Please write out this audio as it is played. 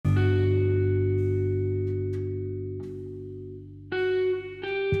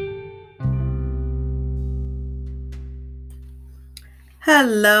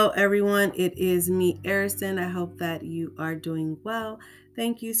Hello, everyone. It is me, Arison. I hope that you are doing well.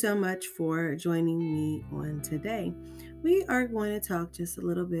 Thank you so much for joining me on today. We are going to talk just a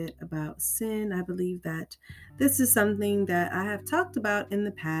little bit about sin. I believe that this is something that I have talked about in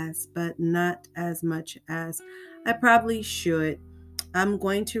the past, but not as much as I probably should. I'm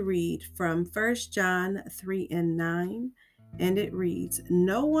going to read from 1 John 3 and 9, and it reads,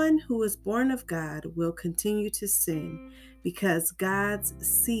 "No one who is born of God will continue to sin because God's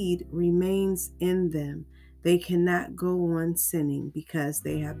seed remains in them. They cannot go on sinning because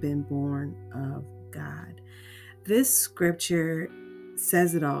they have been born of God." This scripture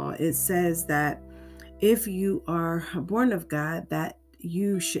says it all. It says that if you are born of God, that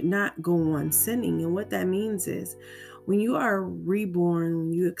you should not go on sinning. And what that means is when you are reborn,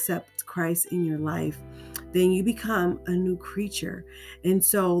 when you accept Christ in your life, then you become a new creature. And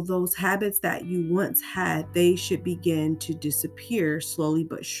so those habits that you once had, they should begin to disappear slowly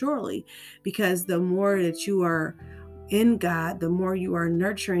but surely, because the more that you are in God, the more you are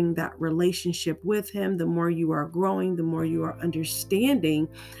nurturing that relationship with Him, the more you are growing, the more you are understanding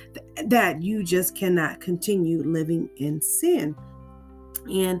that you just cannot continue living in sin.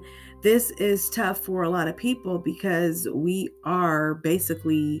 And this is tough for a lot of people because we are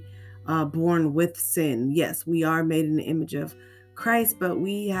basically born with sin. Yes, we are made in the image of Christ, but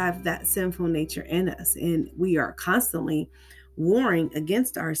we have that sinful nature in us, and we are constantly warring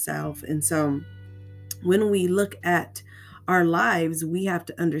against ourselves. And so when we look at our lives, we have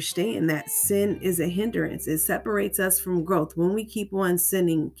to understand that sin is a hindrance. It separates us from growth. When we keep on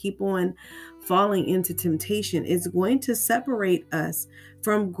sinning, keep on falling into temptation, it's going to separate us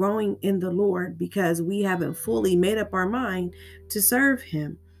from growing in the Lord because we haven't fully made up our mind to serve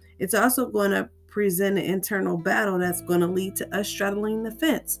Him. It's also going to present an internal battle that's going to lead to us straddling the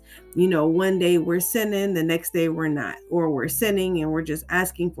fence. One day we're sinning, the next day we're not, or we're sinning and we're just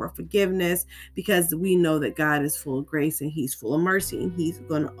asking for forgiveness because we know that God is full of grace and He's full of mercy, and He's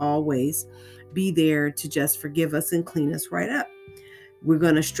going to always be there to just forgive us and clean us right up. We're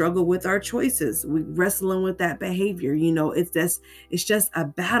going to struggle with our choices. We're wrestling with that behavior. It's just a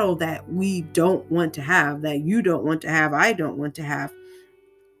battle that we don't want to have, that you don't want to have, I don't want to have.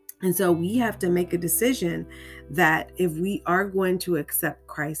 And so we have to make a decision that if we are going to accept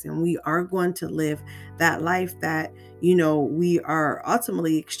Christ and we are going to live that life that, we are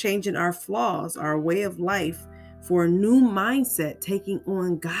ultimately exchanging our flaws, our way of life for a new mindset, taking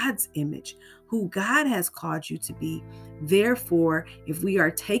on God's image, who God has called you to be. Therefore, if we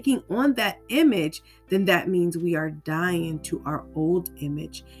are taking on that image, then that means we are dying to our old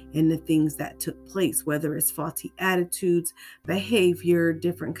image and the things that took place, whether it's faulty attitudes, behavior,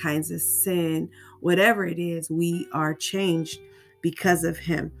 different kinds of sin, whatever it is, we are changed because of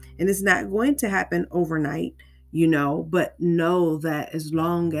Him. And it's not going to happen overnight, but know that as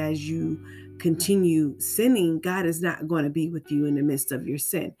long as you continue sinning, God is not going to be with you in the midst of your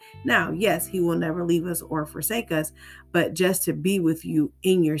sin. Now, yes, He will never leave us or forsake us, but just to be with you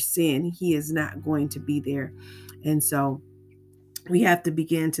in your sin, He is not going to be there. And so we have to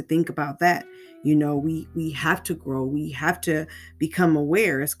begin to think about that. We have to grow. We have to become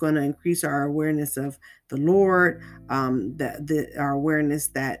aware. It's going to increase our awareness of the Lord, our awareness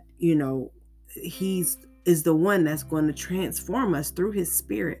that He's is the one that's going to transform us through His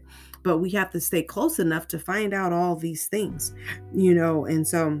Spirit. But we have to stay close enough to find out all these things, and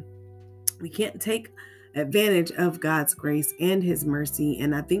so we can't take advantage of God's grace and His mercy.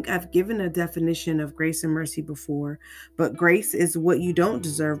 And I think I've given a definition of grace and mercy before, but grace is what you don't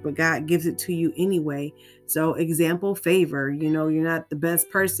deserve, but God gives it to you anyway. So, example, favor. You're not the best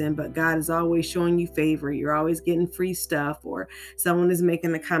person, but God is always showing you favor. You're always getting free stuff, or someone is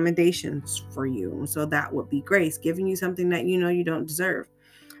making accommodations for you. And so that would be grace, giving you something that you don't deserve.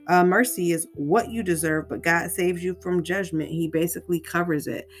 Mercy is what you deserve, but God saves you from judgment. He basically covers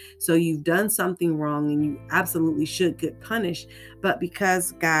it. So you've done something wrong and you absolutely should get punished. But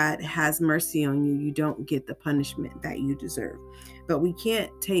because God has mercy on you, you don't get the punishment that you deserve. But we can't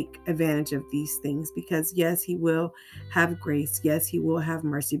take advantage of these things because, yes, He will have grace. Yes, He will have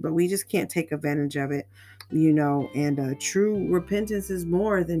mercy, but we just can't take advantage of it. And true repentance is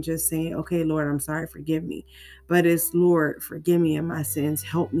more than just saying, okay, Lord, I'm sorry, forgive me. But it's, Lord, forgive me of my sins,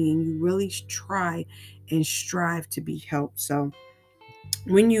 help me. And you really try and strive to be helped. So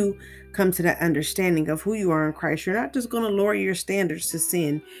When you come to that understanding of who you are in Christ, you're not just going to lower your standards to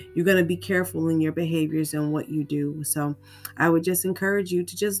sin. You're going to be careful in your behaviors and what you do. So I would just encourage you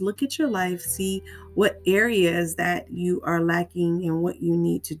to just look at your life, see what areas that you are lacking and what you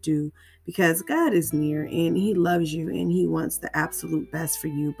need to do, because God is near and he loves you and he wants the absolute best for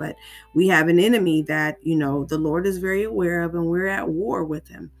you. But we have an enemy that, the Lord is very aware of, and we're at war with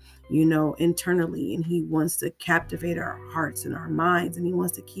him, internally, and he wants to captivate our hearts and our minds, and he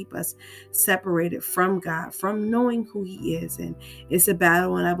wants to keep us separated from God, from knowing who he is. And it's a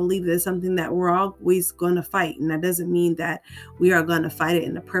battle, and I believe it's something that we're always going to fight. And that doesn't mean that we are going to fight it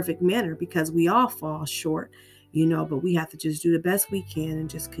in a perfect manner, because we all fall short, but we have to just do the best we can and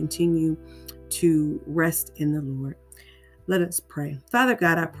just continue to rest in the Lord. Let us pray. Father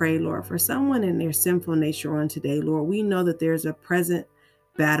God, I pray, Lord, for someone in their sinful nature on today, Lord. We know that there's a present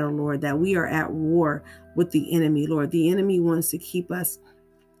battle, Lord, that we are at war with the enemy, Lord. The enemy wants to keep us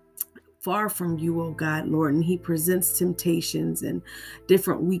far from you, oh God, Lord, and he presents temptations and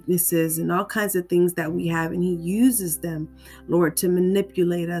different weaknesses and all kinds of things that we have, and he uses them, Lord, to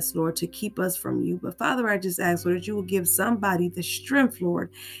manipulate us, Lord, to keep us from you. But Father, I just ask, Lord, that you will give somebody the strength, Lord,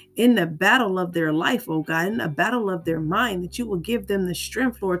 in the battle of their life, oh God, in the battle of their mind, that you will give them the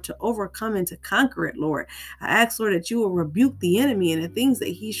strength, Lord, to overcome and to conquer it, Lord. I ask, Lord, that you will rebuke the enemy and the things that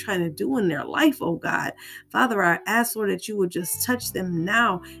he's trying to do in their life, oh God. Father, I ask, Lord, that you would just touch them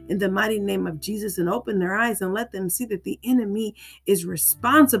now in the mighty name of Jesus, and open their eyes and let them see that the enemy is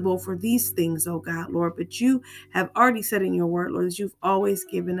responsible for these things, oh God, Lord. But you have already said in your word, Lord, that you've always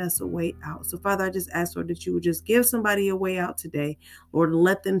given us a way out. So Father, I just ask, Lord, that you would just give somebody a way out today, Lord, and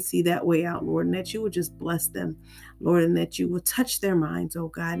let them see that way out, Lord, and that you would just bless them, Lord, and that you will touch their minds, oh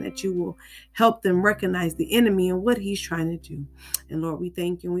God, and that you will help them recognize the enemy and what he's trying to do. And Lord, we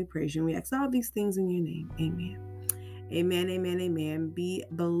thank you and we praise you, and we ask all these things in your name. Amen. Amen, amen, amen. Be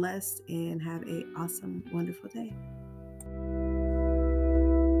blessed and have an awesome, wonderful day.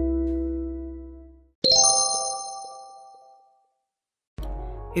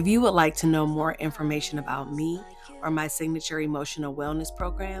 If you would like to know more information about me or my signature emotional wellness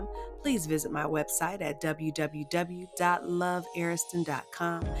program, please visit my website at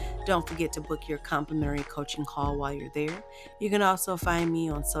www.loveariston.com. Don't forget to book your complimentary coaching call while you're there. You can also find me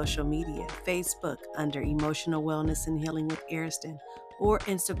on social media, Facebook under Emotional Wellness and Healing with Ariston, or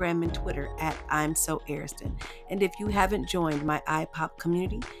Instagram and Twitter at I'm So Ariston. And if you haven't joined my iPop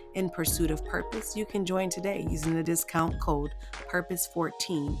community in pursuit of purpose, you can join today using the discount code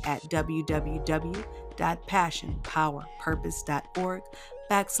PURPOSE14 at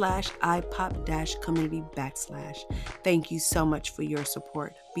www.passionpowerpurpose.org/IPOP-community/. Thank you so much for your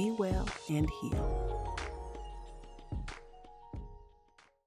support. Be well and heal.